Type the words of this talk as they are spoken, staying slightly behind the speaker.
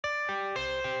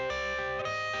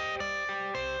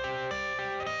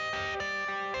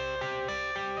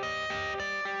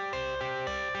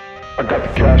I got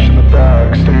the cash in the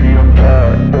bag, stadium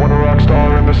packed. Born a rock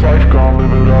star in this life, gon'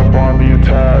 live it up on the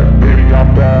attack. Baby,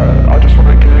 I'm bad, I just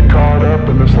wanna get caught up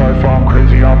in this life. I'm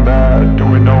crazy, I'm mad,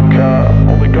 doing no cap.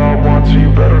 Only God wants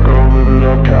you, better go live it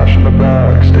up. Cash in the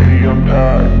bag, stadium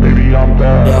packed. Baby, I'm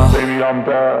bad, yeah. Baby, I'm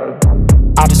bad.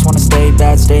 I just wanna stay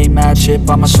bad, stay mad. Chip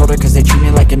on my shoulder cause they treat me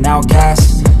like an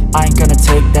outcast. I ain't gonna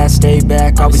take that, stay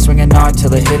back. I'll be swinging hard till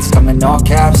the hits come in all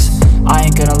caps. I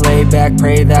ain't gonna lay back,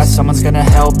 pray that someone's gonna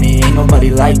help me. Ain't nobody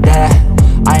like that.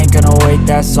 I ain't gonna wait,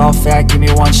 that's all fact. Give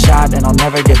me one shot and I'll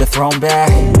never get the throne back.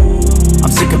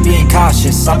 I'm sick of being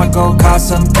cautious, I'ma go cause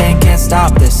something, can't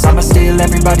stop this. I'ma steal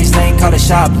everybody's lane, call it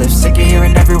shoplift. Sick of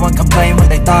hearing everyone complain when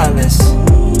they thoughtless.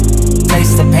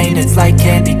 Taste the pain, it's like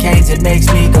candy canes. It makes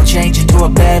me go change into a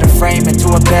better frame, into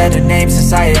a better name.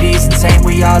 Society's insane,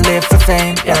 we all live for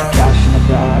fame, yeah. Cash in the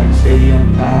bag,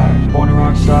 stadium packed. Born a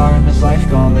rock star in this life,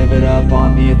 gon' live it up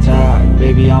on the attack.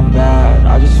 Baby, I'm bad,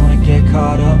 I just wanna get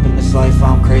caught up in this life.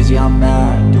 I'm crazy, I'm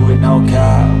mad, do it no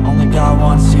cap. Only God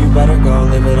wants you, better go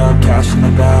live it up. Cash in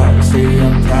the bag,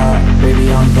 stadium packed.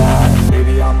 Baby, I'm bad,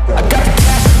 baby, I'm bad. I got the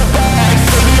cash in the bag,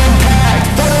 stadium packed.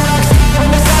 Born a rock star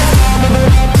in this life, gon' live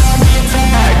it up.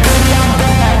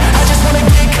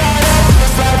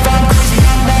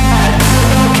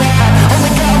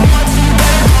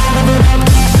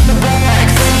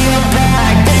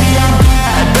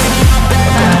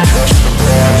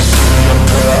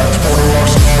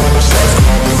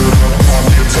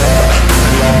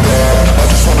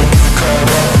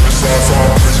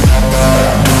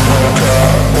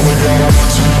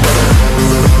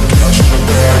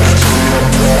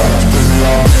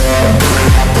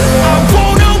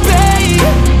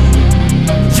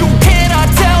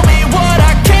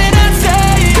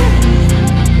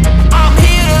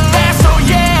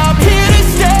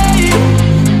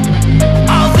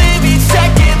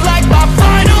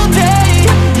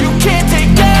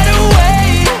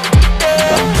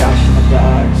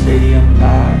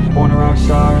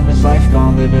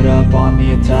 Live it up on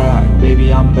the attack.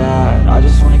 Baby, I'm bad, I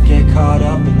just wanna get caught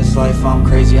up in this life. I'm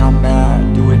crazy, I'm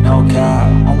mad, do it no cap.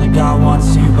 Only God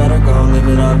wants you, better go live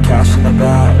it up. Cash in the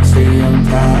bag, stadium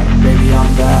packed. Baby,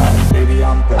 I'm bad.